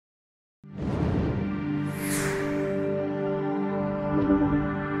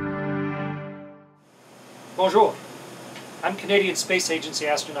Bonjour. I'm Canadian Space Agency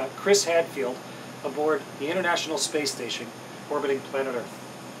astronaut Chris Hadfield aboard the International Space Station orbiting planet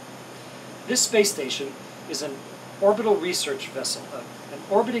Earth. This space station is an orbital research vessel, an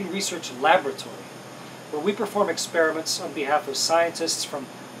orbiting research laboratory where we perform experiments on behalf of scientists from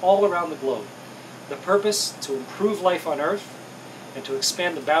all around the globe. The purpose, to improve life on Earth and to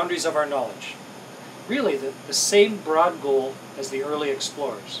expand the boundaries of our knowledge. Really, the same broad goal as the early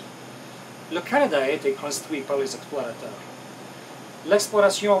explorers. Le Canada a été construit par les explorateurs.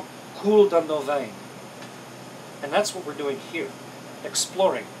 L'exploration coule dans nos veins. And that's what we're doing here,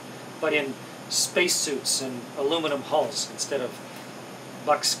 exploring, but in spacesuits and aluminum hulls instead of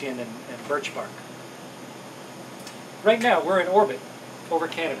buckskin and birch bark. Right now, we're in orbit over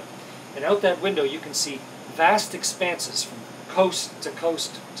Canada, and out that window you can see vast expanses from coast to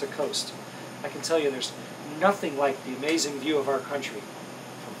coast to coast. I can tell you there's nothing like the amazing view of our country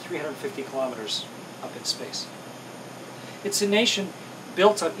from 350 kilometers up in space. It's a nation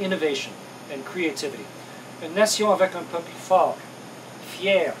built on innovation and creativity. Une nation avec un peuple fort,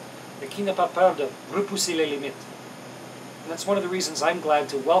 fier, et qui n'a pas peur de repousser les limites. And that's one of the reasons I'm glad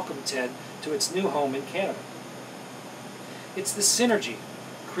to welcome TED to its new home in Canada. It's the synergy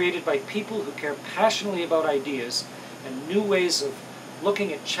created by people who care passionately about ideas and new ways of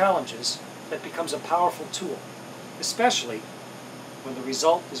looking at challenges that becomes a powerful tool, especially when the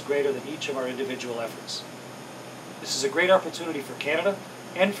result is greater than each of our individual efforts. This is a great opportunity for Canada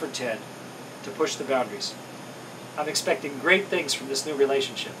and for TED to push the boundaries. I'm expecting great things from this new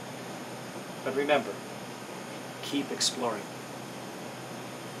relationship. But remember, keep exploring.